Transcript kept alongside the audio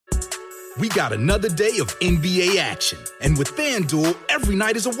We got another day of NBA action. And with FanDuel, every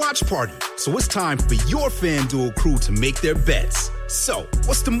night is a watch party. So it's time for your FanDuel crew to make their bets. So,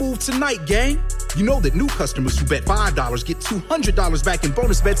 what's the move tonight, gang? You know that new customers who bet $5 get $200 back in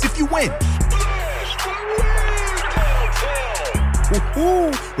bonus bets if you win.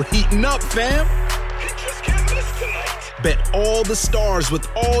 Woo-hoo, we're heating up, fam. Bet all the stars with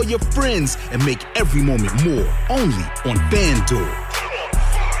all your friends and make every moment more only on FanDuel.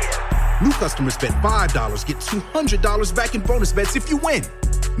 New customers bet $5, get $200 back in bonus bets if you win.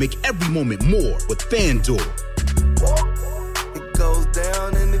 Make every moment more with FanDuel. It goes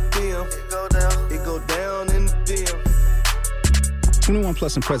down in the DM. It go down in the DM. 21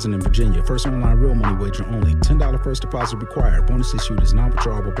 plus and present in Virginia. First online real money wager only. $10 first deposit required. Bonus issued is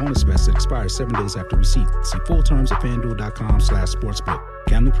non-withdrawable bonus bets that expires 7 days after receipt. See full terms at FanDuel.com/sportsbook.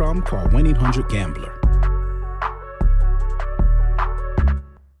 Gambling problem? Call 1-800-GAMBLER.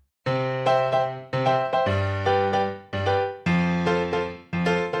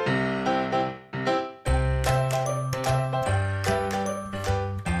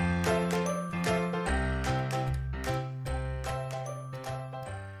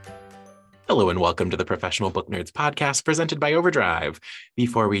 Hello and welcome to the Professional Book Nerds podcast presented by Overdrive.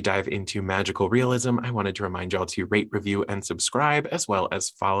 Before we dive into magical realism, I wanted to remind y'all to rate, review, and subscribe, as well as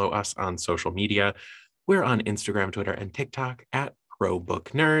follow us on social media. We're on Instagram, Twitter, and TikTok at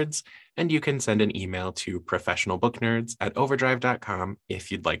ProBookNerds, and you can send an email to professionalbooknerds@overdrive.com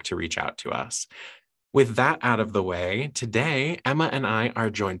if you'd like to reach out to us. With that out of the way, today, Emma and I are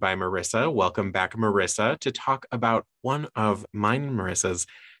joined by Marissa. Welcome back, Marissa, to talk about one of mine and Marissa's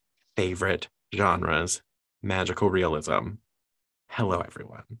favorite genres, magical realism. Hello,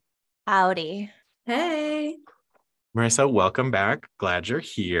 everyone. Howdy. Hey. Marissa, welcome back. Glad you're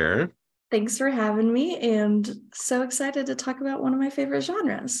here. Thanks for having me, and so excited to talk about one of my favorite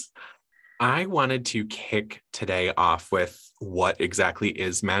genres. I wanted to kick today off with what exactly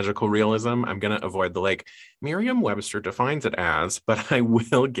is magical realism. I'm going to avoid the Merriam-Webster defines it as, but I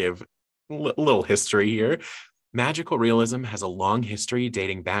will give a little history here. Magical realism has a long history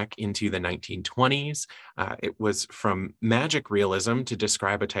dating back into the 1920s. It was from magic realism to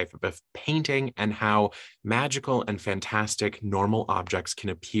describe a type of painting and how magical and fantastic normal objects can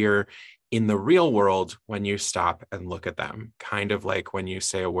appear in the real world when you stop and look at them. Kind of like when you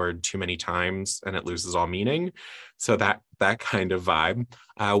say a word too many times and it loses all meaning. So that kind of vibe.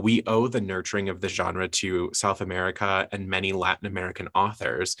 We owe the nurturing of the genre to South America and many Latin American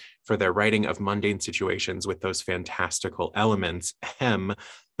authors for their writing of mundane situations with those fantastical elements,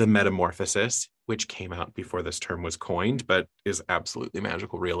 the metamorphosis, which came out before this term was coined, but is absolutely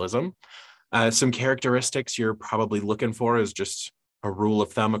magical realism. Some characteristics you're probably looking for is just a rule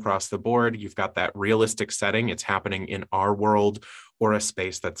of thumb across the board. You've got that realistic setting. It's happening in our world or a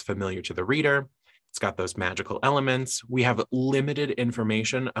space that's familiar to the reader. It's got those magical elements. We have limited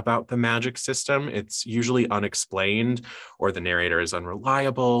information about the magic system. It's usually unexplained or the narrator is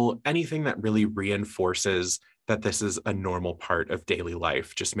unreliable. Anything that really reinforces that this is a normal part of daily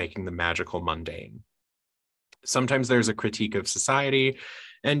life, just making the magical mundane. Sometimes there's a critique of society,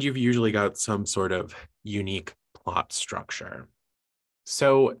 and you've usually got some sort of unique plot structure.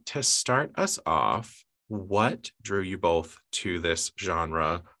 So to start us off, what drew you both to this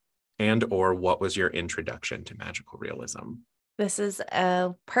genre, and or what was your introduction to magical realism? This is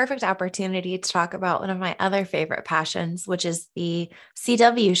a perfect opportunity to talk about one of my other favorite passions, which is the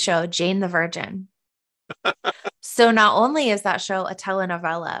CW show, Jane the Virgin. So not only is that show a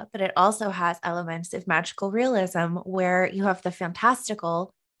telenovela, but it also has elements of magical realism where you have the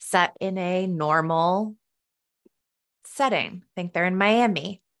fantastical set in a normal setting. I think they're in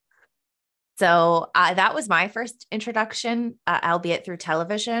Miami. So that was my first introduction, albeit through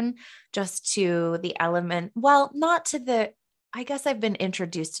television, just to the element. Well, not to the, I guess I've been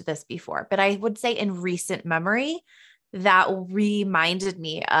introduced to this before, but I would say in recent memory, that reminded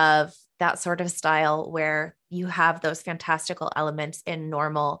me of that sort of style where you have those fantastical elements in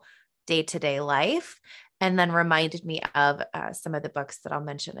normal day-to-day life, and then reminded me of some of the books that I'll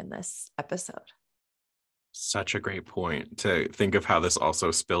mention in this episode. Such a great point to think of how this also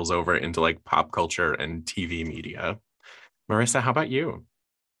spills over into pop culture and TV media. Marissa, how about you?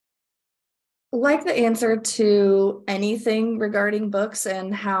 Like the answer to anything regarding books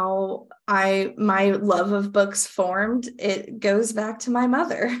and how my love of books formed, it goes back to my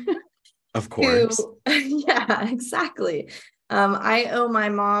mother. Of course. Yeah, exactly. I owe my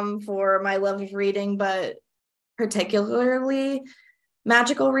mom for my love of reading, but particularly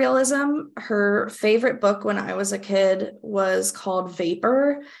magical realism. Her favorite book when I was a kid was called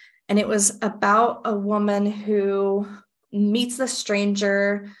Vapor, and it was about a woman who meets the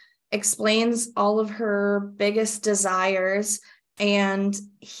stranger explains all of her biggest desires, and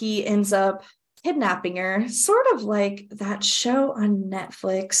he ends up kidnapping her, sort of like that show on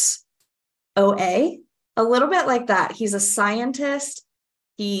Netflix, OA, a little bit like that. He's a scientist.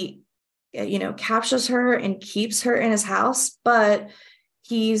 He, captures her and keeps her in his house, but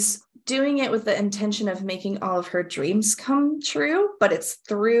he's doing it with the intention of making all of her dreams come true. But it's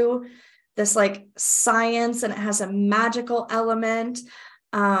through this like science, and it has a magical element.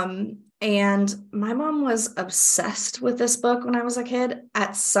 And my mom was obsessed with this book when I was a kid.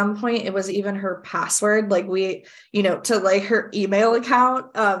 At some point, it was even her password, like to like her email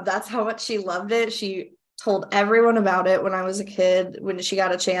account. That's how much she loved it. She told everyone about it when I was a kid, when she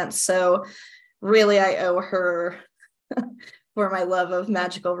got a chance. So really, I owe her for my love of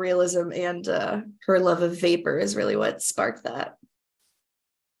magical realism, and her love of vapor is really what sparked that.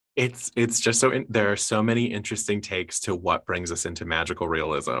 It's just there are so many interesting takes to what brings us into magical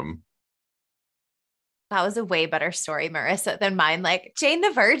realism. That was a way better story, Marissa, than mine. Like Jane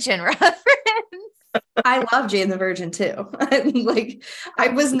the Virgin reference. I love Jane the Virgin too. Like I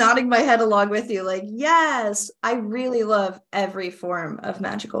was nodding my head along with you. Like, yes, I really love every form of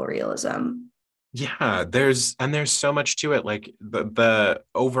magical realism. Yeah, there's so much to it. Like the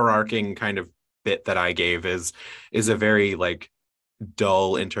overarching kind of bit that I gave is a very like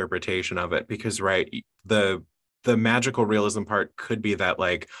dull interpretation of it, because the magical realism part could be that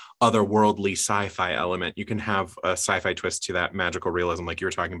like otherworldly sci-fi element. You can have a sci-fi twist to that magical realism, like you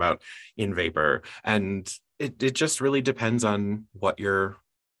were talking about in Vapor. And it just really depends on what you're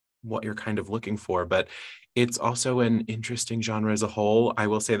kind of looking for. But it's also an interesting genre as a whole. I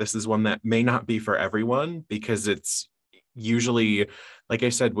will say this is one that may not be for everyone, because it's usually, like I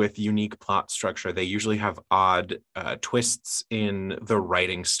said, with unique plot structure, they usually have odd twists in the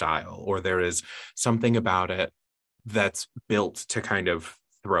writing style, or there is something about it that's built to kind of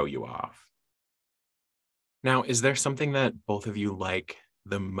throw you off. Now, is there something that both of you like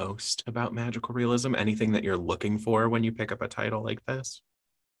the most about magical realism? Anything that you're looking for when you pick up a title like this?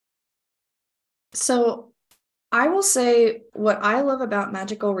 So I will say what I love about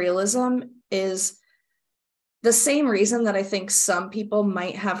magical realism is the same reason that I think some people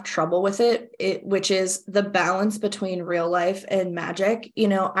might have trouble with it, which is the balance between real life and magic.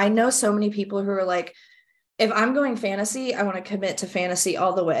 I know so many people who are like, if I'm going fantasy, I want to commit to fantasy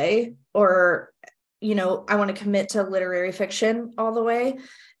all the way, or, I want to commit to literary fiction all the way.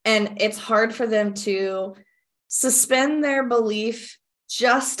 And it's hard for them to suspend their belief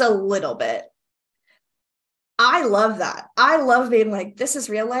just a little bit. I love that. I love being like, this is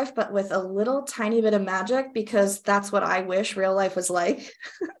real life, but with a little tiny bit of magic, because that's what I wish real life was like.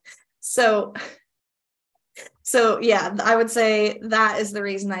 So yeah, I would say that is the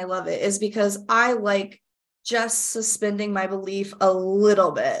reason I love it, is because I like just suspending my belief a little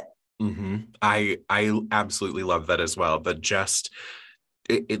bit. Mm-hmm. I absolutely love that as well. But just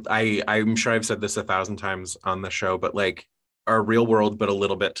I'm sure I've said this 1,000 times on the show, but like our real world, but a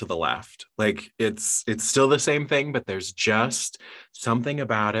little bit to the left. Like it's still the same thing, but there's just something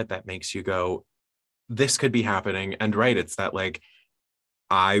about it that makes you go, this could be happening. And right, it's that like,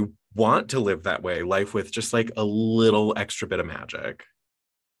 I want to live that way, life with just like a little extra bit of magic.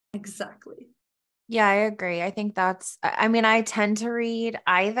 Exactly. Yeah, I agree. I think I tend to read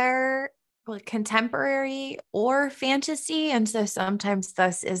either like contemporary or fantasy. And so sometimes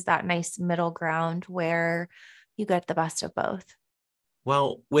this is that nice middle ground where you get the best of both.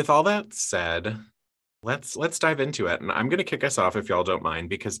 Well, with all that said, let's dive into it. And I'm going to kick us off, if y'all don't mind,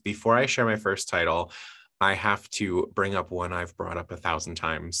 because before I share my first title, I have to bring up one I've brought up 1,000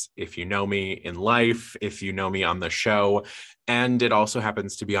 times. If you know me in life, if you know me on the show, and it also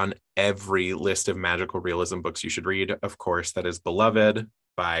happens to be on every list of magical realism books you should read, of course, that is Beloved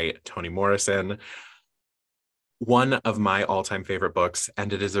by Toni Morrison. One of my all-time favorite books,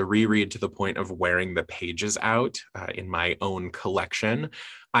 and it is a reread to the point of wearing the pages out in my own collection.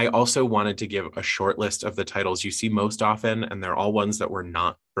 I also wanted to give a short list of the titles you see most often, and they're all ones that we're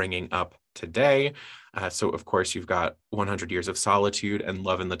not bringing up today. So, of course, you've got 100 Years of Solitude and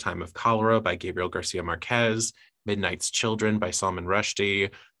Love in the Time of Cholera by Gabriel Garcia Marquez, Midnight's Children by Salman Rushdie,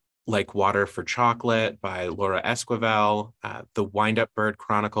 Like Water for Chocolate by Laura Esquivel, The Wind-Up Bird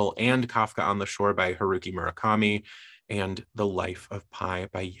Chronicle and Kafka on the Shore by Haruki Murakami, and The Life of Pi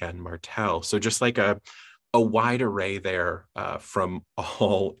by Yen Martel. So just like a wide array there from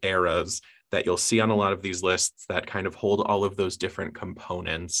all eras that you'll see on a lot of these lists that kind of hold all of those different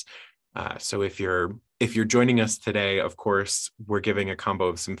components. So if you're joining us today, of course, we're giving a combo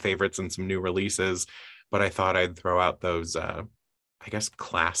of some favorites and some new releases, but I thought I'd throw out those I guess,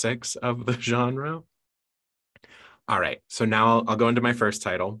 classics of the genre. All right, so now I'll go into my first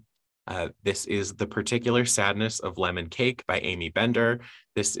title. This is The Particular Sadness of Lemon Cake by Amy Bender.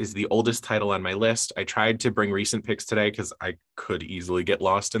 This is the oldest title on my list. I tried to bring recent picks today because I could easily get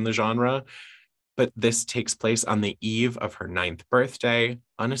lost in the genre. But this takes place on the eve of her 9th birthday.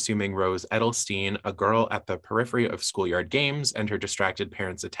 Unassuming Rose Edelstein, a girl at the periphery of schoolyard games and her distracted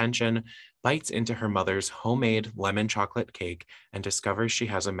parents' attention, bites into her mother's homemade lemon chocolate cake and discovers she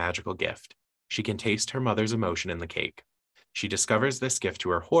has a magical gift. She can taste her mother's emotion in the cake. She discovers this gift to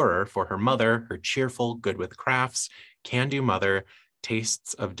her horror, for her mother, her cheerful, good with crafts, can-do mother,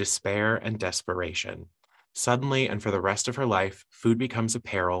 tastes of despair and desperation. Suddenly, and for the rest of her life, food becomes a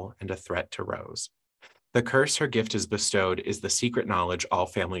peril and a threat to Rose. The curse her gift is bestowed is the secret knowledge all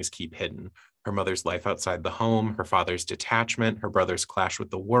families keep hidden. Her mother's life outside the home, her father's detachment, her brother's clash with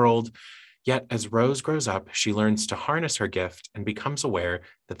the world. Yet, as Rose grows up, she learns to harness her gift and becomes aware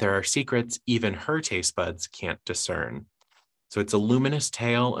that there are secrets even her taste buds can't discern. So it's a luminous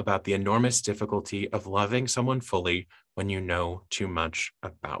tale about the enormous difficulty of loving someone fully when you know too much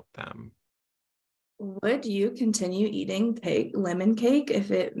about them. Would you continue eating lemon cake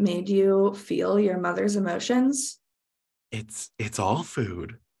if it made you feel your mother's emotions? It's all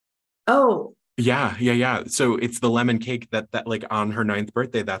food. Oh. Yeah. So it's the lemon cake that like on her 9th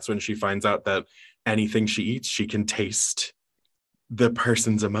birthday, that's when she finds out that anything she eats, she can taste the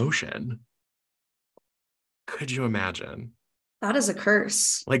person's emotion. Could you imagine? That is a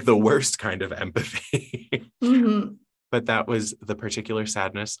curse. Like the worst kind of empathy. Mm-hmm. But that was The Particular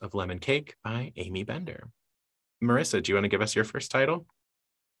Sadness of Lemon Cake by Amy Bender. Marissa, do you want to give us your first title?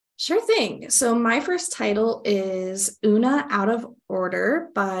 Sure thing. So my first title is Una Out of Order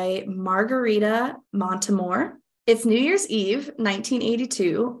by Margarita Montemore. It's New Year's Eve,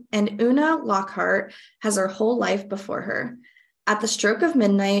 1982, and Una Lockhart has her whole life before her. At the stroke of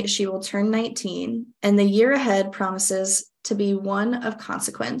midnight, she will turn 19, and the year ahead promises to be one of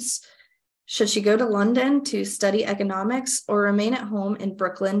consequence. Should she go to London to study economics or remain at home in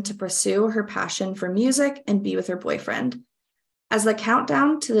Brooklyn to pursue her passion for music and be with her boyfriend? As the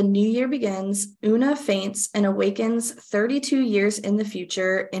countdown to the new year begins, Una faints and awakens 32 years in the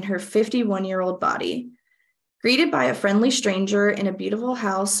future in her 51-year-old body. Greeted by a friendly stranger in a beautiful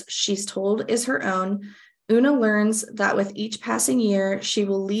house she's told is her own, Una learns that with each passing year, she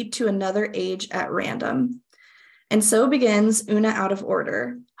will leap to another age at random. And so begins Una Out of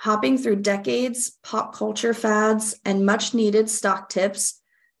Order, hopping through decades, pop culture fads, and much-needed stock tips.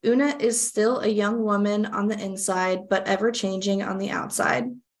 Una is still a young woman on the inside, but ever-changing on the outside.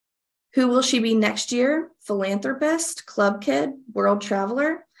 Who will she be next year? Philanthropist, club kid, world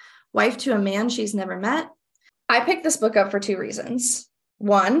traveler, wife to a man she's never met? I picked this book up for 2 reasons.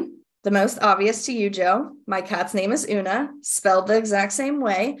 1, the most obvious to you, Joe. My cat's name is Una, spelled the exact same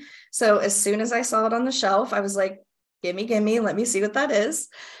way. So as soon as I saw it on the shelf, I was like, gimme, let me see what that is.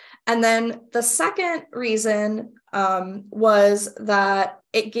 And then the second reason was that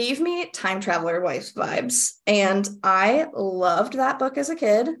it gave me Time Traveler Wife vibes. And I loved that book as a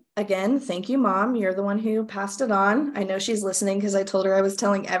kid. Again, thank you, Mom. You're the one who passed it on. I know she's listening because I told her I was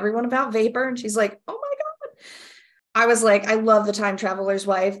telling everyone about Vapor. And she's like, oh my God. I was like, I love the Time Traveler's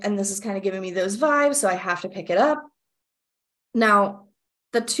Wife. And this is kind of giving me those vibes. So I have to pick it up. Now,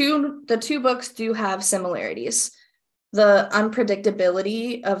 the two books do have similarities. The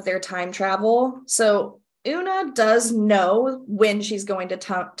unpredictability of their time travel. So Una does know when she's going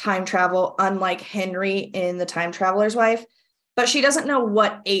to time travel, unlike Henry in The Time Traveler's Wife, but she doesn't know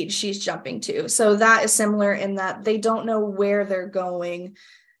what age she's jumping to. So that is similar in that they don't know where they're going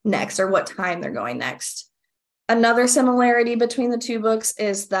next or what time they're going next. Another similarity between the two books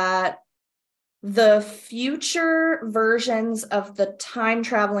is that the future versions of the time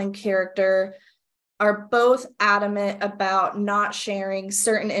traveling character are both adamant about not sharing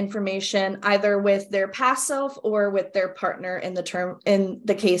certain information either with their past self or with their partner in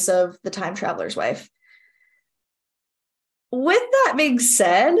the case of The Time Traveler's Wife. With that being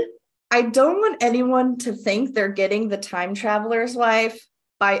said, I don't want anyone to think they're getting The Time Traveler's Wife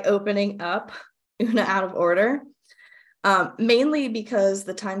by opening up Una Out of Order. Mainly because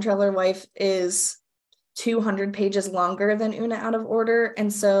The Time Traveler Wife is 200 pages longer than Una Out of Order.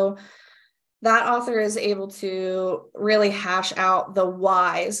 And so that author is able to really hash out the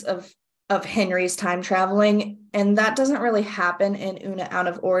whys of Henry's time traveling. And that doesn't really happen in Una Out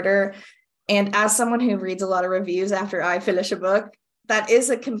of Order. And as someone who reads a lot of reviews after I finish a book, that is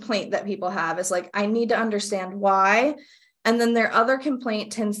a complaint that people have. Is like, I need to understand why. And then their other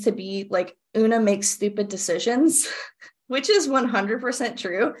complaint tends to be like, Una makes stupid decisions, which is 100%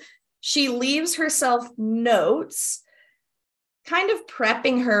 true. She leaves herself notes, kind of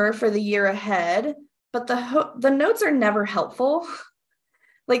prepping her for the year ahead, but the notes are never helpful.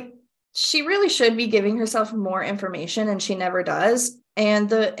 Like, she really should be giving herself more information, and she never does. And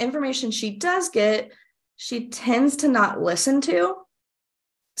the information she does get, she tends to not listen to.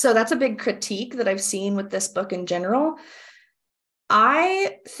 So that's a big critique that I've seen with this book in general.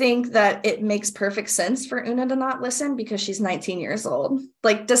 I think that it makes perfect sense for Una to not listen because she's 19 years old.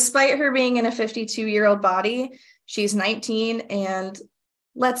 Like, despite her being in a 52-year-old body, she's 19. And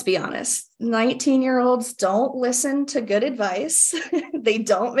let's be honest, 19-year-olds don't listen to good advice. They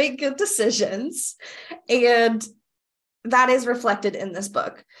don't make good decisions. And that is reflected in this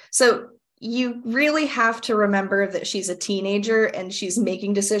book. So you really have to remember that she's a teenager and she's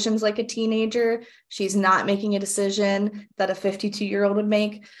making decisions like a teenager. She's not making a decision that a 52-year-old would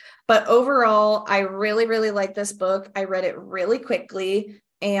make. But overall, I really, really like this book. I read it really quickly.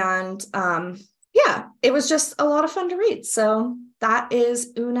 And yeah, it was just a lot of fun to read. So that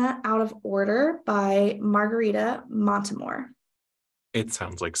is Una Out of Order by Margarita Montemore. It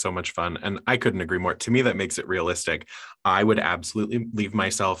sounds like so much fun. And I couldn't agree more. To me, that makes it realistic. I would absolutely leave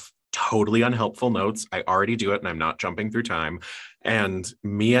myself totally unhelpful notes. I already do it and I'm not jumping through time. And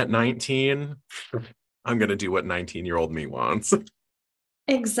me at 19, I'm going to do what 19-year-old me wants.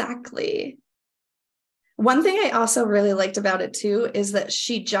 Exactly. One thing I also really liked about it too is that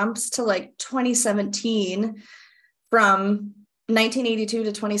she jumps to like 2017, from 1982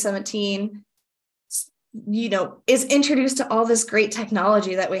 to 2017, you know, is introduced to all this great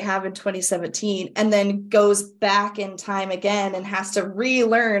technology that we have in 2017, and then goes back in time again and has to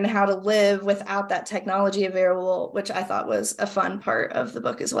relearn how to live without that technology available, which I thought was a fun part of the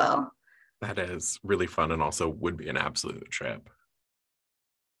book as well. That is really fun and also would be an absolute trip.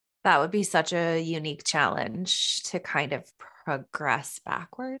 That would be such a unique challenge to kind of progress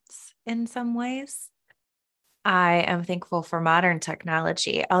backwards in some ways. I am thankful for modern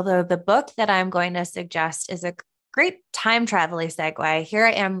technology, although the book that I'm going to suggest is a great time travel-y segue. Here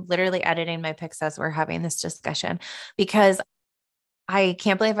I am literally editing my picks as we're having this discussion because I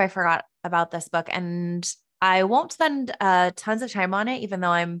can't believe I forgot about this book, and I won't spend tons of time on it, even though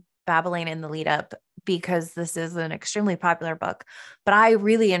I'm babbling in the lead up, because this is an extremely popular book, but I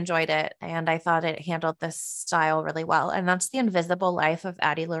really enjoyed it and I thought it handled this style really well. And that's The Invisible Life of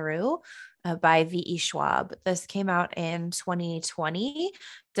Addie LaRue by V.E. Schwab. This came out in 2020,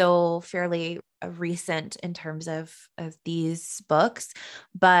 so fairly recent in terms of these books,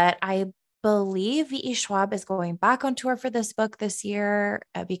 but I believe V.E. Schwab is going back on tour for this book this year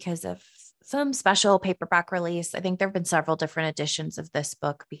because of some special paperback release. I think there have been several different editions of this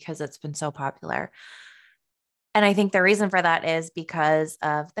book because it's been so popular. And I think the reason for that is because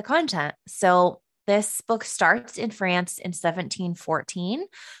of the content. So this book starts in France in 1714,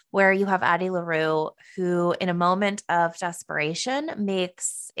 where you have Addie LaRue, who in a moment of desperation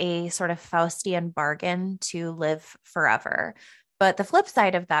makes a sort of Faustian bargain to live forever. But the flip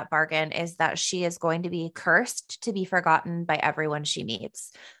side of that bargain is that she is going to be cursed to be forgotten by everyone she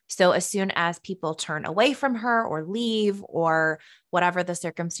meets. So as soon as people turn away from her or leave or whatever the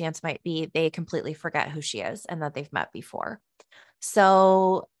circumstance might be, they completely forget who she is and that they've met before.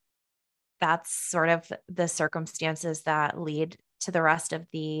 So that's sort of the circumstances that lead to the rest of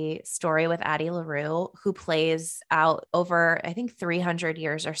the story with Addie LaRue, who plays out over, I think, 300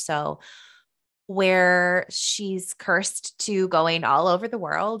 years or so, where she's cursed to going all over the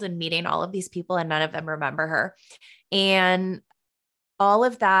world and meeting all of these people, and none of them remember her. And all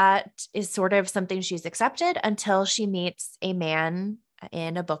of that is sort of something she's accepted until she meets a man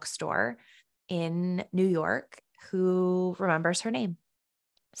in a bookstore in New York who remembers her name.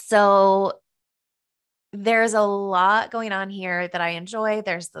 So there's a lot going on here that I enjoy.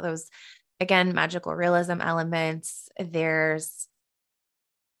 There's those, again, magical realism elements. There's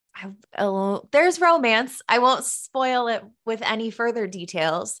romance. I won't spoil it with any further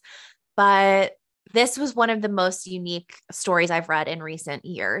details, but this was one of the most unique stories I've read in recent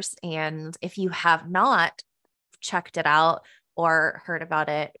years. And if you have not checked it out or heard about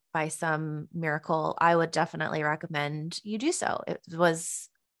it by some miracle, I would definitely recommend you do so. It was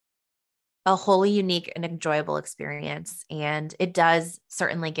a wholly unique and enjoyable experience. And it does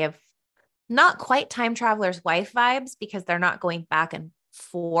certainly give not quite Time Traveler's Wife vibes, because they're not going back and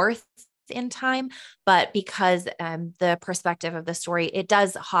forth in time, but because the perspective of the story, it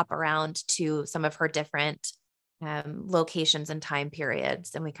does hop around to some of her different locations and time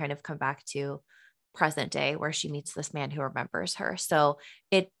periods. And we kind of come back to present day where she meets this man who remembers her. So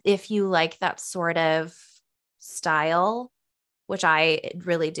if you like that sort of style, which I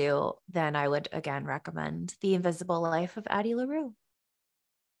really do, then I would again recommend The Invisible Life of Addie LaRue.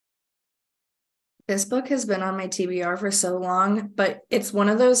 This book has been on my TBR for so long, but it's one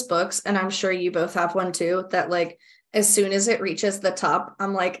of those books, and I'm sure you both have one too, that like as soon as it reaches the top,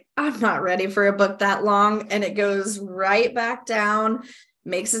 I'm like, I'm not ready for a book that long. And it goes right back down,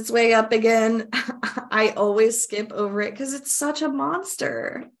 makes its way up again. I always skip over it because it's such a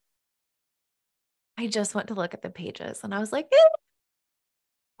monster. I just went to look at the pages and I was like,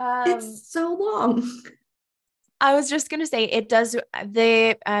 it's so long. I was just going to say it does.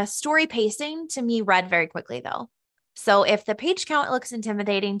 The story pacing to me read very quickly though. So if the page count looks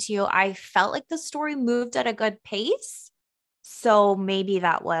intimidating to you, I felt like the story moved at a good pace. So maybe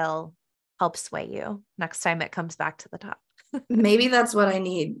that will help sway you next time it comes back to the top. Maybe that's what I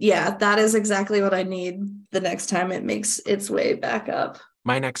need. Yeah, that is exactly what I need the next time it makes its way back up.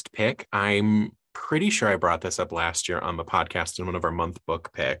 My next pick, I'm pretty sure I brought this up last year on the podcast in one of our month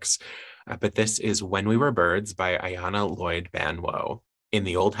book picks, but this is When We Were Birds by Ayanna Lloyd Banwo. In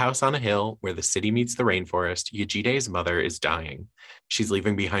the old house on a hill where the city meets the rainforest, Yajide's mother is dying. She's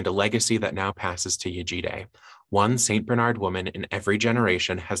leaving behind a legacy that now passes to Yajide. One St. Bernard woman in every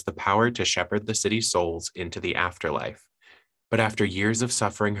generation has the power to shepherd the city's souls into the afterlife. But after years of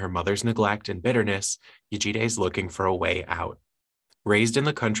suffering her mother's neglect and bitterness, Yajide is looking for a way out. Raised in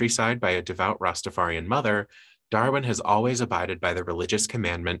the countryside by a devout Rastafarian mother, Darwin has always abided by the religious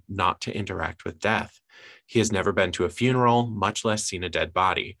commandment not to interact with death. He has never been to a funeral, much less seen a dead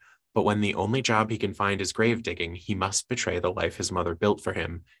body. But when the only job he can find is grave digging, he must betray the life his mother built for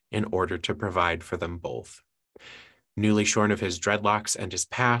him in order to provide for them both. Newly shorn of his dreadlocks and his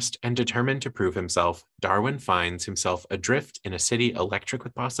past, and determined to prove himself, Darwin finds himself adrift in a city electric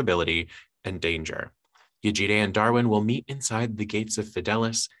with possibility and danger. Yajide and Darwin will meet inside the gates of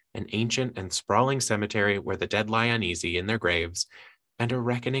Fidelis, an ancient and sprawling cemetery where the dead lie uneasy in their graves, and a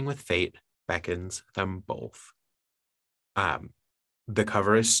reckoning with fate beckons them both. The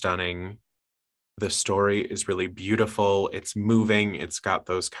cover is stunning. The story is really beautiful. It's moving. It's got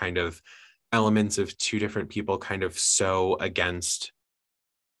those kind of elements of two different people kind of so against.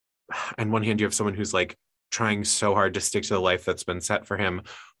 On one hand, you have someone who's like trying so hard to stick to the life that's been set for him,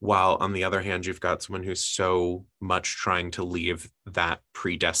 while on the other hand, you've got someone who's so much trying to leave that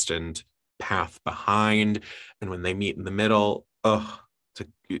predestined path behind. And when they meet in the middle,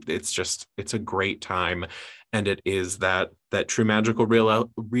 it's a great time. And it is that true magical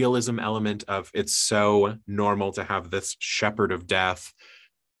realism element of it's so normal to have this shepherd of death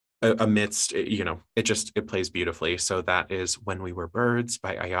amidst, it plays beautifully. So that is When We Were Birds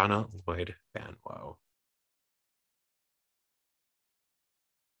by Ayanna Lloyd Banwo.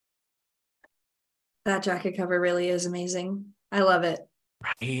 That jacket cover really is amazing. I love it.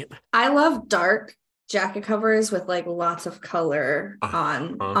 Right. I love dark jacket covers with like lots of color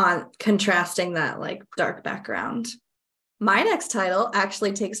on contrasting that like dark background. My next title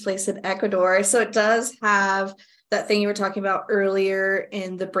actually takes place in Ecuador. So it does have that thing you were talking about earlier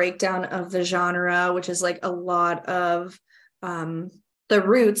in the breakdown of the genre, which is like a lot of the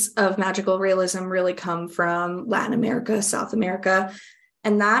roots of magical realism really come from Latin America, South America.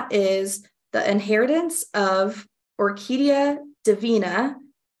 And that is The Inheritance of Orquídea Divina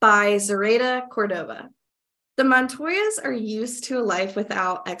by Zoraida Cordova. The Montoyas are used to a life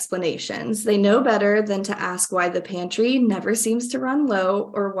without explanations. They know better than to ask why the pantry never seems to run low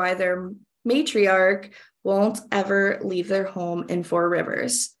or why their matriarch won't ever leave their home in Four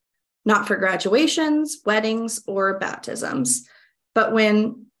Rivers. Not for graduations, weddings, or baptisms. But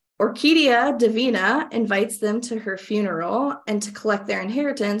when Orquídea Divina invites them to her funeral and to collect their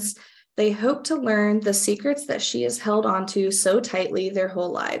inheritance, they hope to learn the secrets that she has held onto so tightly their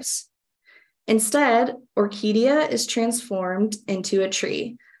whole lives. Instead, Orquídea is transformed into a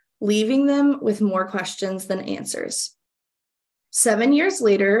tree, leaving them with more questions than answers. 7 years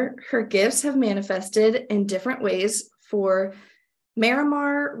later, her gifts have manifested in different ways for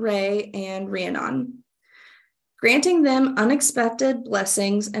Marimar, Ray, and Rhiannon, granting them unexpected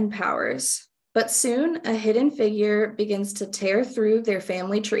blessings and powers. But soon, a hidden figure begins to tear through their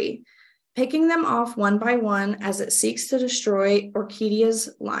family tree, picking them off one by one as it seeks to destroy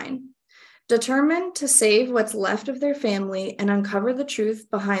Orquídea's line. Determined to save what's left of their family and uncover the truth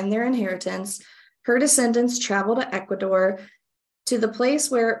behind their inheritance, her descendants travel to Ecuador, to the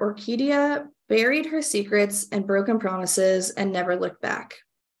place where Orquídea buried her secrets and broken promises and never looked back.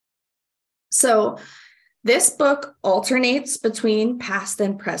 So this book alternates between past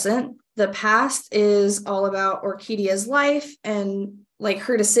and present. The past is all about Orquídea's life and like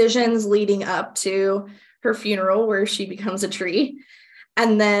her decisions leading up to her funeral where she becomes a tree.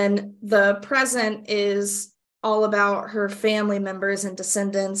 And then the present is all about her family members and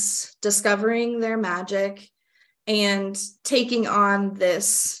descendants discovering their magic and taking on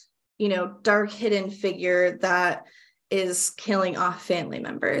this, dark hidden figure that is killing off family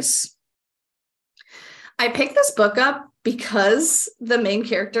members. I picked this book up because the main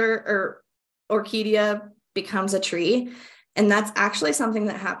character, or Orchidia, becomes a tree. And that's actually something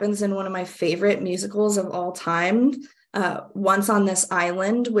that happens in one of my favorite musicals of all time, Once on This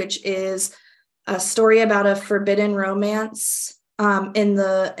Island, which is a story about a forbidden romance in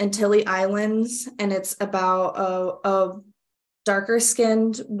the Antilles Islands. And it's about a darker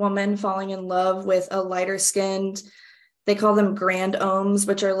skinned woman falling in love with a lighter skinned, they call them grand hommes,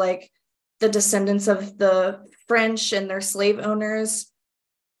 which are like the descendants of the French and their slave owners.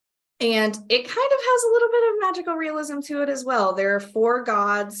 And it kind of has a little bit of magical realism to it as well. There are 4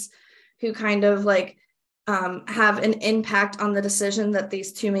 gods who kind of like have an impact on the decision that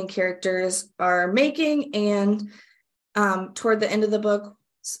these 2 main characters are making. And toward the end of the book,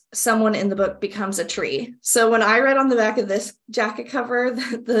 someone in the book becomes a tree. So when I read on the back of this jacket cover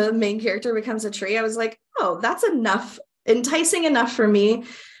that the main character becomes a tree, I was like, oh, that's enticing enough for me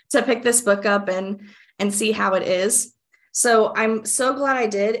to pick this book up and see how it is. So I'm so glad I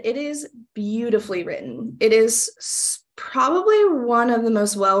did. It is beautifully written. It is probably one of the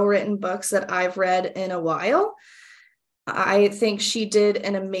most well-written books that I've read in a while. I think she did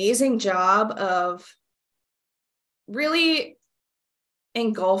an amazing job of really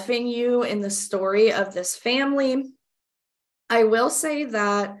engulfing you in the story of this family. I will say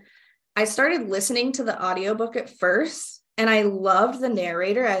that I started listening to the audiobook at first, and I loved the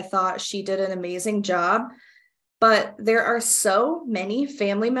narrator. I thought she did an amazing job. But there are so many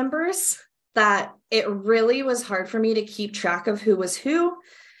family members that it really was hard for me to keep track of who was who.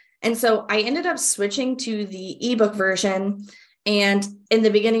 And so I ended up switching to the ebook version. And in the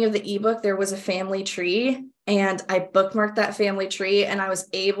beginning of the ebook, there was a family tree, and I bookmarked that family tree, and I was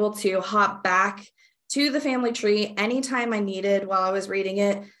able to hop back to the family tree anytime I needed while I was reading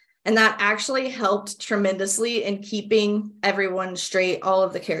it. And that actually helped tremendously in keeping everyone straight, all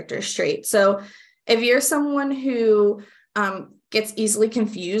of the characters straight. So if you're someone who gets easily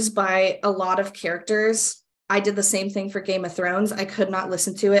confused by a lot of characters, I did the same thing for Game of Thrones. I could not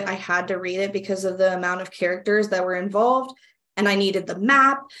listen to it. I had to read it because of the amount of characters that were involved, and I needed the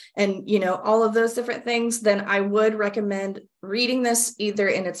map and, all of those different things. Then I would recommend reading this either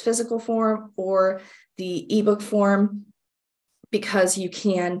in its physical form or the ebook form, because you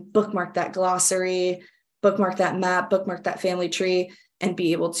can bookmark that glossary, bookmark that map, bookmark that family tree, and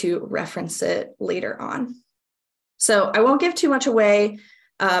be able to reference it later on. So I won't give too much away,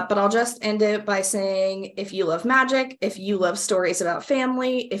 but I'll just end it by saying, if you love magic, if you love stories about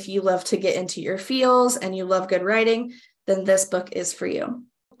family, if you love to get into your feels and you love good writing, then this book is for you.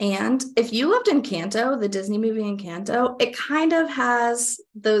 And if you loved Encanto, the Disney movie Encanto, it kind of has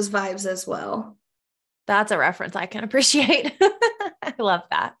those vibes as well. That's a reference I can appreciate. I love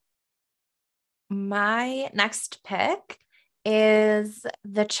that. My next pick is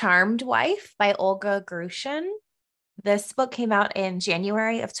The Charmed Wife by Olga Grushin. This book came out in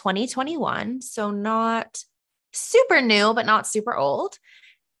January of 2021, so not super new, but not super old.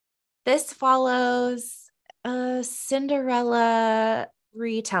 This follows a Cinderella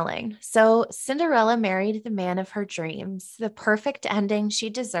retelling. So Cinderella married the man of her dreams, the perfect ending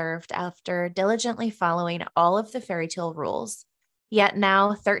she deserved after diligently following all of the fairy tale rules. Yet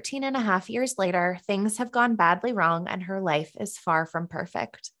now, 13 and a half years later, things have gone badly wrong and her life is far from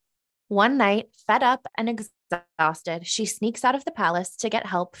perfect. One night, fed up and exhausted, she sneaks out of the palace to get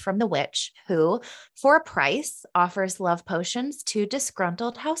help from the witch who, for a price, offers love potions to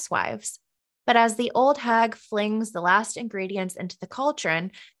disgruntled housewives. But as the old hag flings the last ingredients into the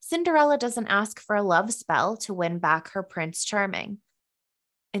cauldron, Cinderella doesn't ask for a love spell to win back her Prince Charming.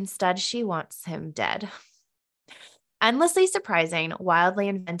 Instead, she wants him dead. Endlessly surprising, wildly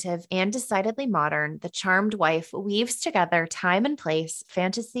inventive, and decidedly modern, The Charmed Wife weaves together time and place,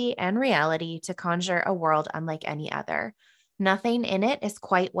 fantasy and reality to conjure a world unlike any other. Nothing in it is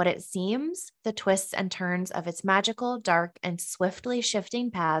quite what it seems. The twists and turns of its magical, dark, and swiftly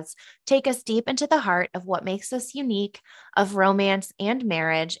shifting paths take us deep into the heart of what makes us unique, of romance and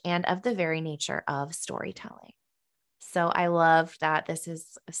marriage, and of the very nature of storytelling. So I love that this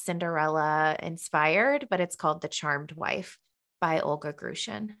is Cinderella inspired, but it's called The Charmed Wife by Olga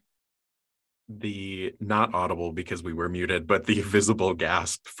Grushin. The not audible because we were muted, but the visible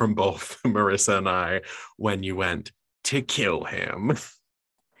gasp from both Marissa and I when you went to kill him.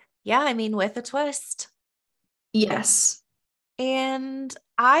 Yeah, I mean, with a twist. Yes. And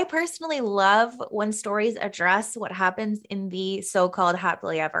I personally love when stories address what happens in the so-called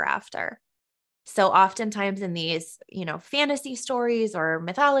happily ever after. So oftentimes in these, fantasy stories or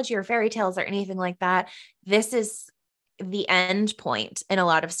mythology or fairy tales or anything like that, this is the end point in a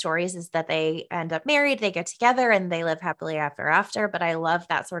lot of stories, is that they end up married, they get together and they live happily ever after. But I love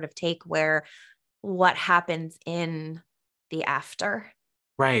that sort of take where what happens in the after.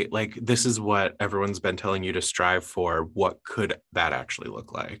 Right. Like, this is what everyone's been telling you to strive for. What could that actually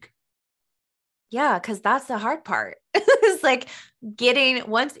look like? Yeah, because that's the hard part. It's like getting,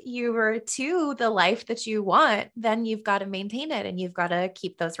 once you were to the life that you want, then you've got to maintain it and you've got to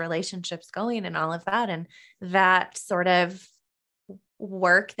keep those relationships going and all of that. And that sort of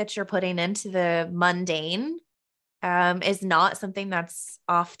work that you're putting into the mundane is not something that's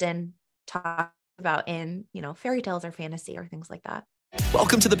often talked about in, fairy tales or fantasy or things like that.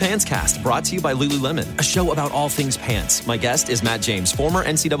 Welcome to the Pants Cast, brought to you by Lululemon, a show about all things pants. My guest is Matt James, former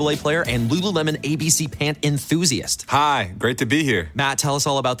NCAA player and Lululemon ABC pant enthusiast. Hi, great to be here. Matt, tell us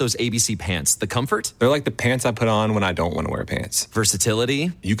all about those ABC pants. The comfort? They're like the pants I put on when I don't want to wear pants.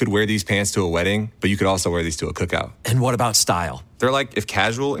 Versatility? You could wear these pants to a wedding, but you could also wear these to a cookout. And what about style? They're like if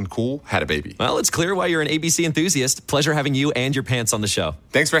casual and cool had a baby. Well, it's clear why you're an ABC enthusiast. Pleasure having you and your pants on the show.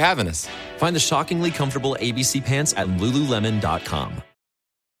 Thanks for having us. Find the shockingly comfortable ABC pants at Lululemon.com.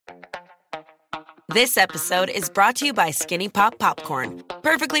 This episode is brought to you by Skinny Pop Popcorn.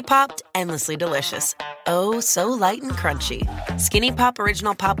 Perfectly popped, endlessly delicious. Oh, so light and crunchy. Skinny Pop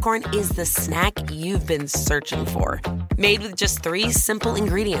Original Popcorn is the snack you've been searching for. Made with just 3 simple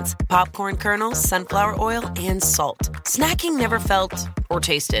ingredients: popcorn kernels, sunflower oil, and salt. Snacking never felt or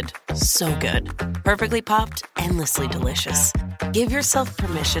tasted so good. Perfectly popped, endlessly delicious. Give yourself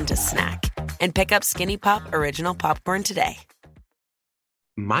permission to snack and pick up Skinny Pop Original Popcorn today.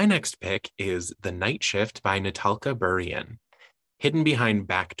 My next pick is The Night Shift by Natalka Burian. Hidden behind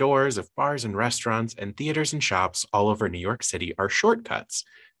back doors of bars and restaurants and theaters and shops all over New York City are shortcuts,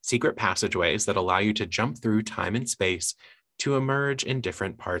 secret passageways that allow you to jump through time and space to emerge in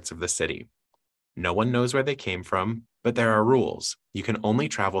different parts of the city. No one knows where they came from, but there are rules. You can only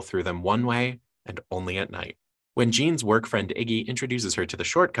travel through them one way and only at night. When Jean's work friend Iggy introduces her to the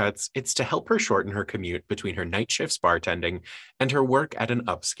shortcuts, it's to help her shorten her commute between her night shifts bartending and her work at an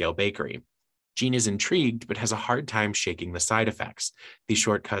upscale bakery. Jean is intrigued, but has a hard time shaking the side effects. These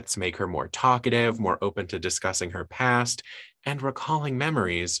shortcuts make her more talkative, more open to discussing her past, and recalling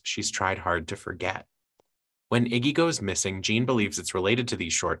memories she's tried hard to forget. When Iggy goes missing, Jean believes it's related to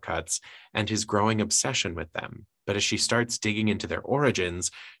these shortcuts and his growing obsession with them. But as she starts digging into their origins,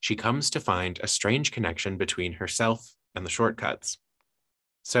 she comes to find a strange connection between herself and the shortcuts.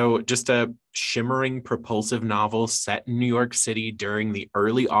 So just a shimmering, propulsive novel set in New York City during the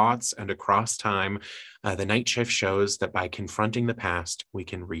early aughts and across time. The Night Shift shows that by confronting the past, we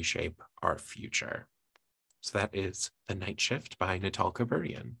can reshape our future. So that is The Night Shift by Natalka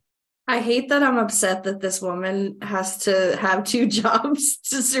Burian. I hate that I'm upset that this woman has to have 2 jobs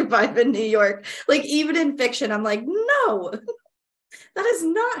to survive in New York. Like, even in fiction, I'm like, no, that is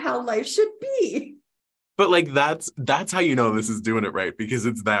not how life should be. But like, that's how you know this is doing it right, because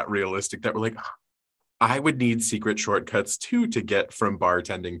it's that realistic that we're like, I would need secret shortcuts too to get from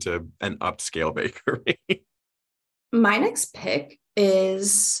bartending to an upscale bakery. My next pick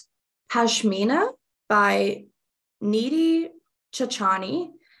is Pashmina by Nidhi Chachani.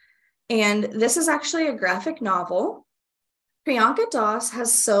 And this is actually a graphic novel. Priyanka Das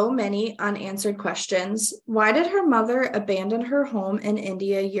has so many unanswered questions. Why did her mother abandon her home in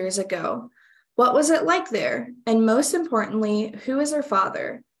India years ago? What was it like there? And most importantly, who is her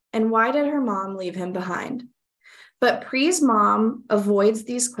father? And why did her mom leave him behind? But Pri's mom avoids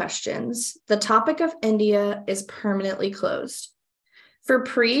these questions. The topic of India is permanently closed. For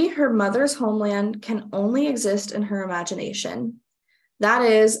Pri, her mother's homeland can only exist in her imagination. That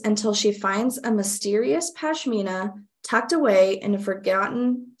is, until she finds a mysterious pashmina tucked away in a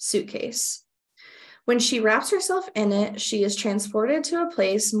forgotten suitcase. When she wraps herself in it, she is transported to a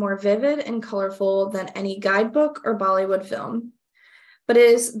place more vivid and colorful than any guidebook or Bollywood film. But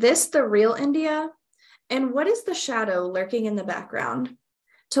is this the real India? And what is the shadow lurking in the background?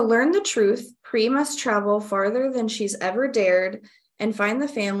 To learn the truth, Pri must travel farther than she's ever dared and find the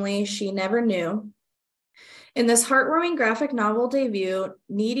family she never knew. In this heartwarming graphic novel debut,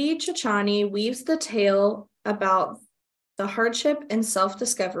 Nidhi Chachani weaves the tale about the hardship and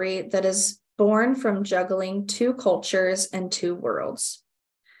self-discovery that is born from juggling 2 cultures and 2 worlds.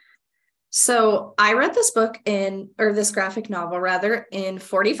 So I read this this graphic novel rather, in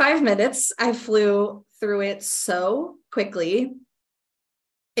 45 minutes. I flew through it so quickly.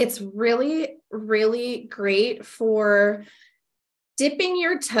 It's really, really great for dipping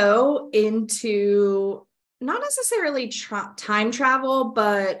your toe into not necessarily time travel,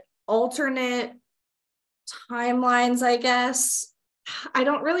 but alternate timelines, I guess. I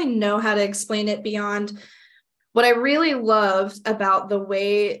don't really know how to explain it beyond what I really loved about the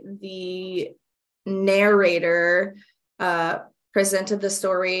way the narrator presented the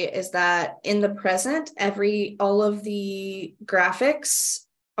story is that in the present, all of the graphics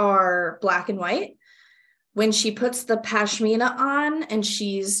are black and white. When she puts the pashmina on and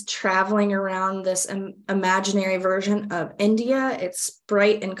she's traveling around this imaginary version of India, it's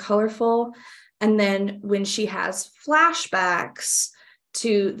bright and colorful. And then when she has flashbacks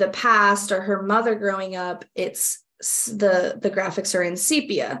to the past or her mother growing up, it's the graphics are in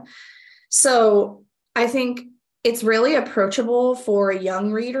sepia. So I think it's really approachable for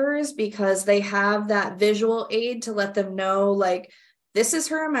young readers because they have that visual aid to let them know, like, this is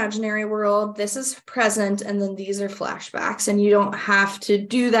her imaginary world, this is present, and then these are flashbacks. And you don't have to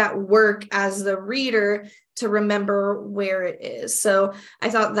do that work as the reader to remember where it is. So I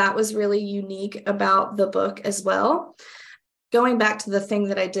thought that was really unique about the book as well. Going back to the thing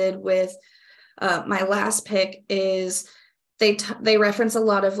that I did with my last pick is they reference a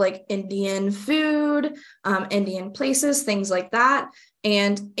lot of like Indian food, Indian places, things like that.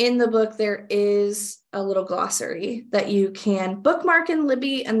 And in the book, there is a little glossary that you can bookmark in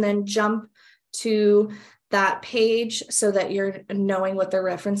Libby and then jump to that page so that you're knowing what they're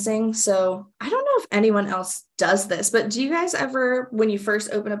referencing. So I don't know if anyone else does this, but do you guys ever, when you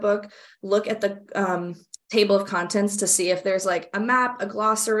first open a book, look at the table of contents to see if there's like a map, a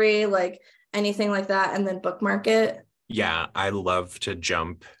glossary, like anything like that, and then bookmark it? Yeah, I love to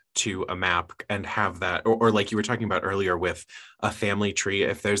jump to a map and have that, or like you were talking about earlier with a family tree,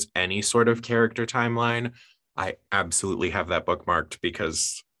 if there's any sort of character timeline, I absolutely have that bookmarked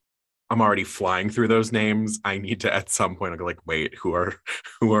because I'm already flying through those names. I need to at some point go like, wait, who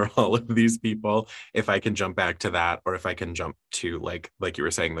are all of these people? If I can jump back to that, or if I can jump to like you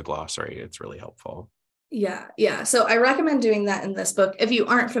were saying, the glossary, it's really helpful. Yeah. So I recommend doing that in this book. If you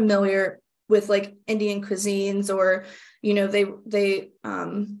aren't familiar with like Indian cuisines, or, you know, they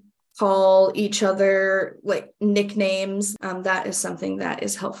call each other like nicknames, that is something that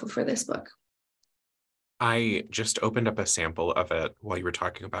is helpful for this book. I just opened up a sample of it while you were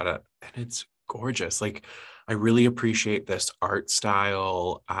talking about it, and it's gorgeous. Like, I really appreciate this art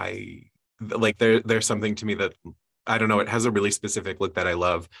style. There's something to me that, I don't know, it has a really specific look that I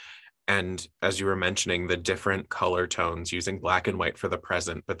love. And as you were mentioning, the different color tones using black and white for the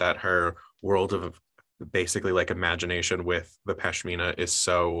present, but that her world of basically like imagination with the pashmina is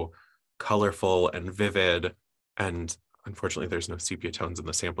so colorful and vivid. And unfortunately, there's no sepia tones in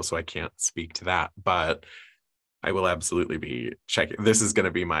the sample, so I can't speak to that, but I will absolutely be checking. This is going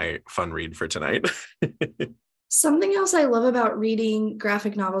to be my fun read for tonight. Something else I love about reading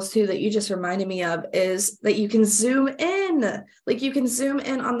graphic novels too, that you just reminded me of, is that you can zoom in. Like, you can zoom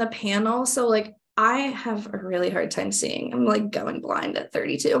in on the panel. So like, I have a really hard time seeing. I'm like going blind at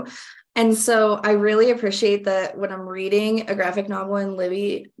 32. And so I really appreciate that when I'm reading a graphic novel in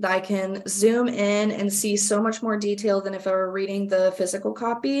Libby, that I can zoom in and see so much more detail than if I were reading the physical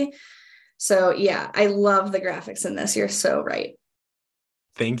copy. So yeah, I love the graphics in this. You're so right.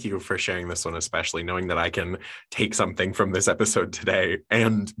 Thank you for sharing this one, especially knowing that I can take something from this episode today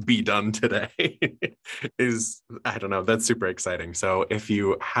and be done today I don't know, that's super exciting. So if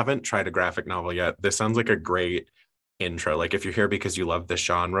you haven't tried a graphic novel yet, this sounds like a great intro. Like, if you're here because you love this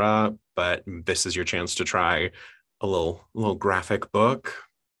genre, but this is your chance to try a little graphic book,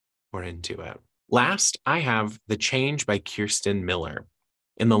 we're into it. Last, I have The Change by Kirsten Miller.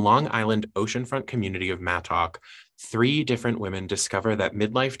 In the Long Island oceanfront community of Mattock, 3 different women discover that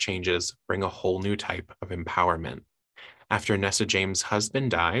midlife changes bring a whole new type of empowerment. After Nessa James'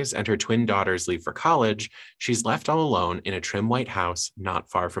 husband dies and her twin daughters leave for college, she's left all alone in a trim white house not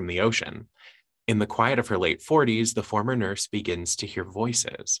far from the ocean. In the quiet of her late 40s, the former nurse begins to hear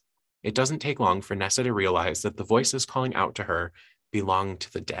voices. It doesn't take long for Nessa to realize that the voices calling out to her belong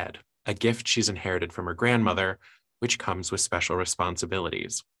to the dead, a gift she's inherited from her grandmother, which comes with special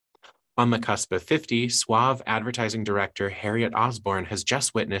responsibilities. On the cusp of 50, suave advertising director Harriet Osborne has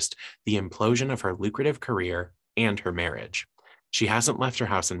just witnessed the implosion of her lucrative career and her marriage. She hasn't left her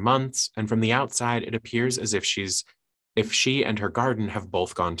house in months, and from the outside, it appears as if she and her garden have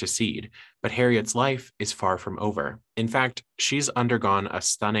both gone to seed. But Harriet's life is far from over. In fact, she's undergone a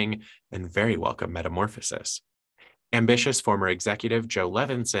stunning and very welcome metamorphosis. Ambitious former executive Jo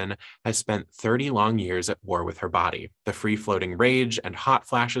Levinson has spent 30 long years at war with her body. The free-floating rage and hot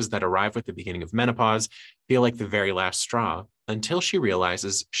flashes that arrive with the beginning of menopause feel like the very last straw, until she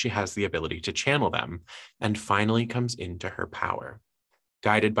realizes she has the ability to channel them and finally comes into her power.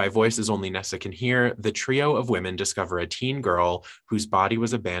 Guided by voices only Nessa can hear, the trio of women discover a teen girl whose body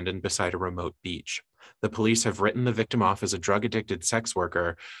was abandoned beside a remote beach. The police have written the victim off as a drug-addicted sex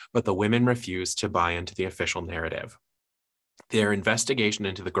worker, but the women refuse to buy into the official narrative. Their investigation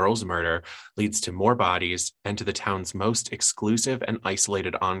into the girl's murder leads to more bodies and to the town's most exclusive and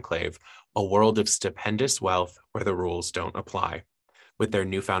isolated enclave, a world of stupendous wealth where the rules don't apply. With their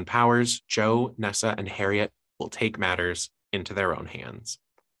newfound powers, Joe, Nessa, and Harriet will take matters into their own hands.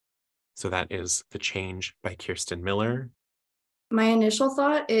 So that is The Change by Kirsten Miller. My initial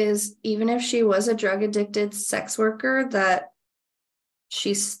thought is, even if she was a drug addicted sex worker, that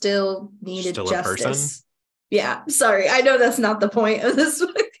she still needed Still a justice. person? Yeah, sorry. I know that's not the point of this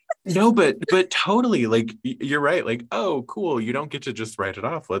book. No, but totally, like, you're right. Like, oh, cool. You don't get to just write it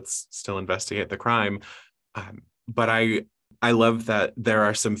off. Let's still investigate the crime. But I love that there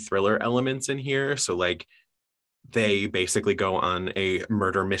are some thriller elements in here. So like, they basically go on a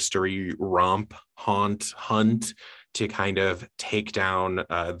murder mystery hunt to kind of take down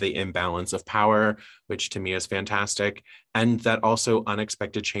the imbalance of power, which to me is fantastic. And that also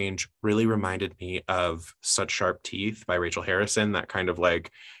unexpected change really reminded me of Such Sharp Teeth by Rachel Harrison, that kind of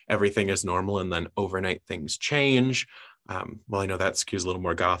like everything is normal and then overnight things change. Well, I know that skews a little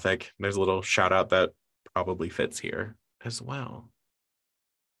more gothic. There's a little shout out that probably fits here as well.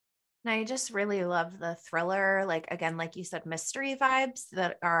 And I just really love the thriller, like, again, like you said, mystery vibes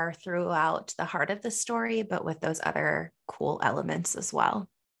that are throughout the heart of the story, but with those other cool elements as well.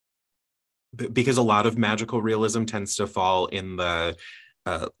 Because a lot of magical realism tends to fall in the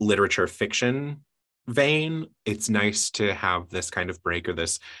literature fiction vein, it's nice to have this kind of break or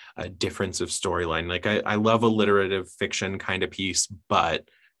this difference of storyline. Like I love a literative fiction kind of piece, but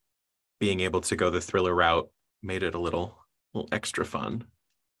being able to go the thriller route made it a little extra fun.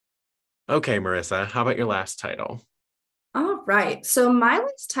 Okay, Marissa, how about your last title? All right. So my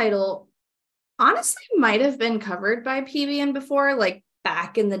last title honestly might have been covered by PBN before, like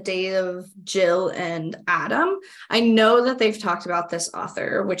back in the day of Jill and Adam. I know that they've talked about this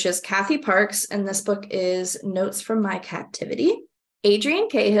author, which is Kathy Parks, and this book is Notes from My Captivity. Adrienne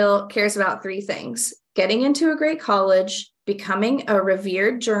Cahill cares about three things: getting into a great college, becoming a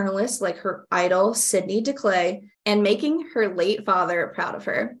revered journalist like her idol, Sidney DeClay, and making her late father proud of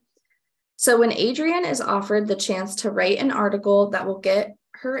her. So when Adrienne is offered the chance to write an article that will get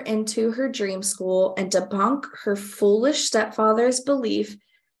her into her dream school and debunk her foolish stepfather's belief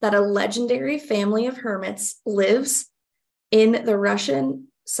that a legendary family of hermits lives in the Russian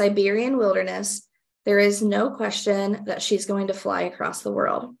Siberian wilderness, there is no question that she's going to fly across the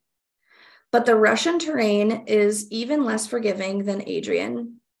world. But the Russian terrain is even less forgiving than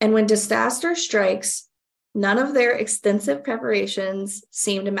Adrienne. And when disaster strikes, none of their extensive preparations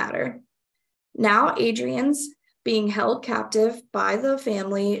seem to matter. Now Adrienne's being held captive by the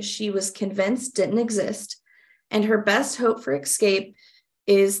family she was convinced didn't exist, and her best hope for escape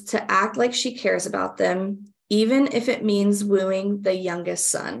is to act like she cares about them, even if it means wooing the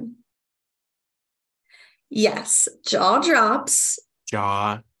youngest son. Yes, jaw drops.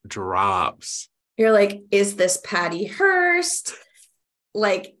 Jaw drops. You're like, is this Patty Hearst?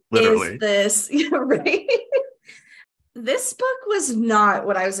 Like, literally. Is this, right? This book was not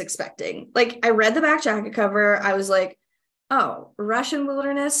what I was expecting. Like, I read the back jacket cover. I was like, oh, Russian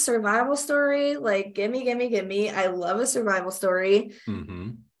wilderness survival story. Like, gimme. I love a survival story.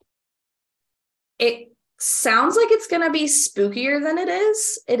 Mm-hmm. It sounds like it's going to be spookier than it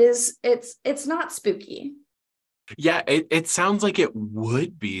is. It's not spooky. Yeah, it sounds like it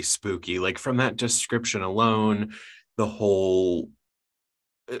would be spooky. Like, from that description alone, the whole...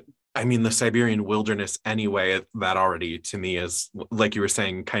 I mean, the Siberian wilderness anyway, that already to me is, like you were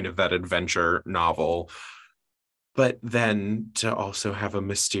saying, kind of that adventure novel. But then to also have a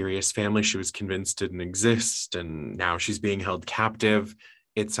mysterious family she was convinced didn't exist, and now she's being held captive.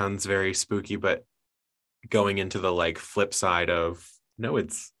 It sounds very spooky, but going into the like flip side of, no,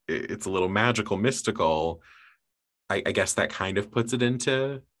 it's a little magical, mystical. I guess that kind of puts it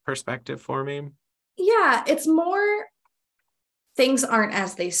into perspective for me. Yeah, it's more things aren't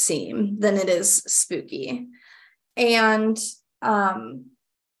as they seem than it is spooky. And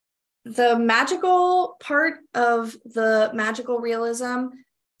the magical part of the magical realism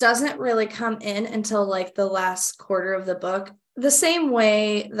doesn't really come in until like the last quarter of the book, the same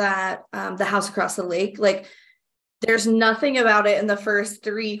way that The House Across the Lake, like there's nothing about it in the first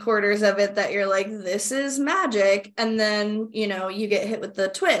 3/4 of it that you're like, this is magic. And then, you get hit with the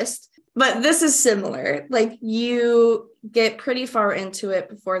twist. But this is similar. Like, you get pretty far into it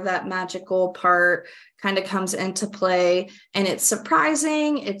before that magical part kind of comes into play. And it's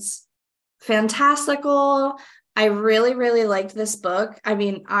surprising. It's fantastical. I really, really liked this book. I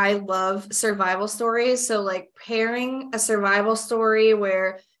mean, I love survival stories. So like pairing a survival story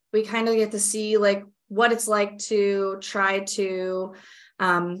where we kind of get to see like what it's like to try to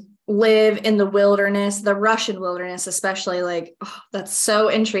live in the wilderness, the Russian wilderness, especially. Like, oh, that's so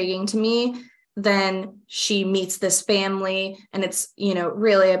intriguing to me. Then she meets this family, and it's,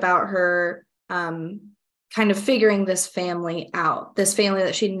 really about her kind of figuring this family out, this family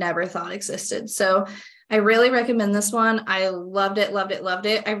that she never thought existed. So I really recommend this one. I loved it, loved it, loved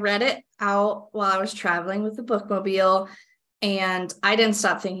it. I read it out while I was traveling with the bookmobile, and I didn't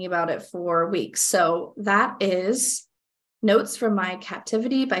stop thinking about it for weeks. So that is Notes from My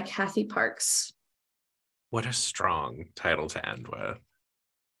Captivity by Kathy Parks. What a strong title to end with.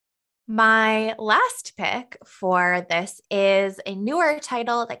 My last pick for this is a newer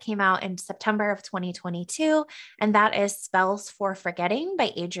title that came out in September of 2022, and that is Spells for Forgetting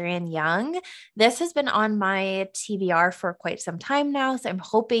by Adrienne Young. This has been on my TBR for quite some time now, so I'm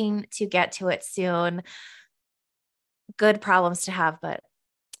hoping to get to it soon. Good problems to have, but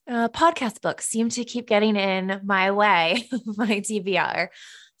podcast books seem to keep getting in my way of my TBR.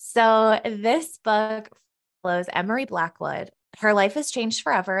 So this book follows Emery Blackwood. Her life is changed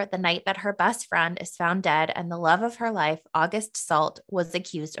forever the night that her best friend is found dead and the love of her life, August Salt, was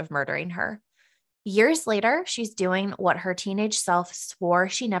accused of murdering her. Years later, she's doing what her teenage self swore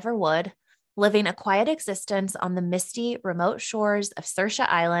she never would, living a quiet existence on the misty, remote shores of Saoirse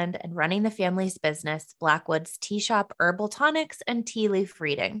Island and running the family's business, Blackwood's Tea Shop Herbal Tonics and Tea Leaf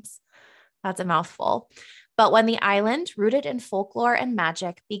Readings. That's a mouthful. But when the island, rooted in folklore and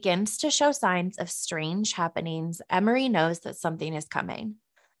magic, begins to show signs of strange happenings, Emery knows that something is coming.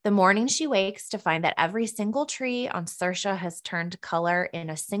 The morning she wakes to find that every single tree on Saoirse has turned color in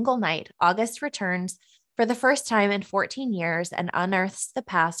a single night, August returns for the first time in 14 years and unearths the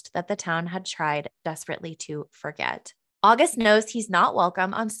past that the town had tried desperately to forget. August knows he's not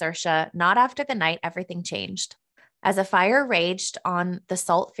welcome on Saoirse, not after the night everything changed. As a fire raged on the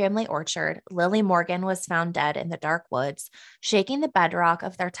Salt family orchard, Lily Morgan was found dead in the dark woods, shaking the bedrock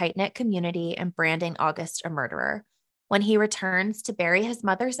of their tight-knit community and branding August a murderer. When he returns to bury his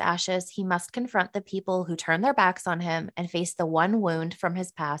mother's ashes, he must confront the people who turn their backs on him and face the one wound from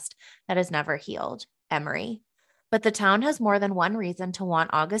his past that is never healed, Emery. But the town has more than one reason to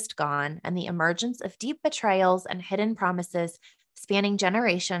want August gone, and the emergence of deep betrayals and hidden promises spanning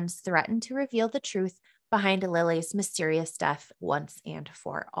generations threaten to reveal the truth behind Lily's mysterious death once and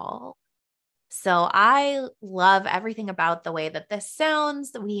for all. So I love everything about the way that this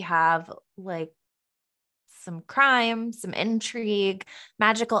sounds. We have like some crime, some intrigue,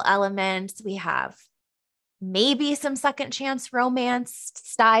 magical elements. We have maybe some second chance romance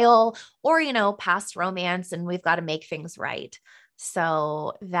style or, past romance, and we've got to make things right.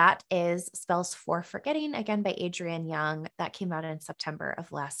 So that is Spells for Forgetting, again, by Adrienne Young. That came out in September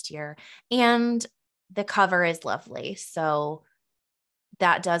of last year. And the cover is lovely. So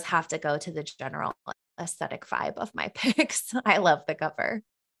that does have to go to the general aesthetic vibe of my picks. I love the cover.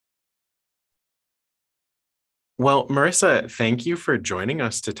 Well, Marissa, thank you for joining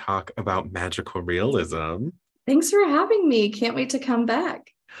us to talk about magical realism. Thanks for having me. Can't wait to come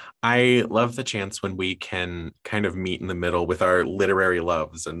back. I love the chance when we can kind of meet in the middle with our literary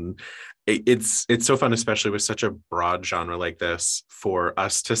loves, and it's so fun, especially with such a broad genre like this, for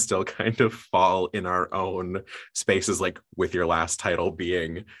us to still kind of fall in our own spaces, like with your last title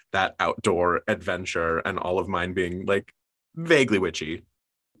being that outdoor adventure and all of mine being like vaguely witchy.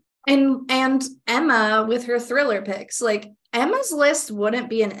 And Emma with her thriller picks. Like, Emma's list wouldn't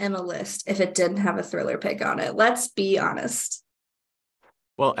be an Emma list if it didn't have a thriller pick on it. Let's be honest.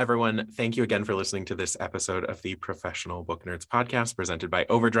 Well, everyone, thank you again for listening to this episode of the Professional Book Nerds podcast presented by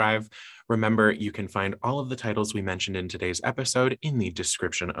Overdrive. Remember, you can find all of the titles we mentioned in today's episode in the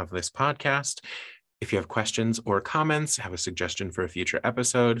description of this podcast. If you have questions or comments, have a suggestion for a future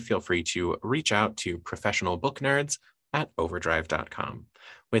episode, feel free to reach out to professionalbooknerds@overdrive.com.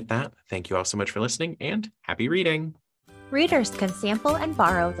 With that, thank you all so much for listening and happy reading. Readers can sample and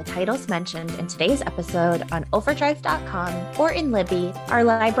borrow the titles mentioned in today's episode on overdrive.com or in Libby. Our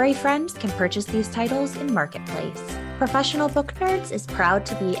library friends can purchase these titles in Marketplace. Professional Book Nerds is proud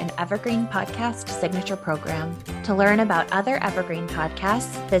to be an Evergreen Podcast signature program. To learn about other Evergreen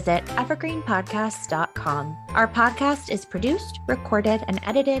podcasts, visit evergreenpodcasts.com. Our podcast is produced, recorded, and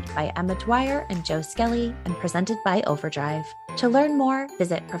edited by Emma Dwyer and Joe Skelly and presented by Overdrive. To learn more,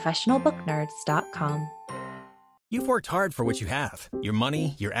 visit professionalbooknerds.com. You've worked hard for what you have. Your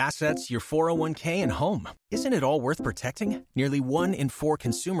money, your assets, your 401k, and home. Isn't it all worth protecting? Nearly 1 in 4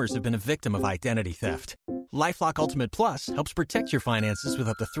 consumers have been a victim of identity theft. LifeLock Ultimate Plus helps protect your finances with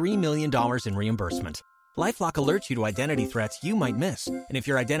up to $3 million in reimbursement. LifeLock alerts you to identity threats you might miss. And if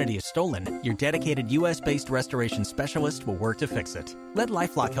your identity is stolen, your dedicated U.S.-based restoration specialist will work to fix it. Let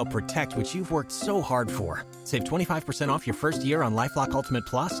LifeLock help protect what you've worked so hard for. Save 25% off your first year on LifeLock Ultimate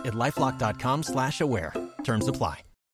Plus at LifeLock.com/aware. Terms apply.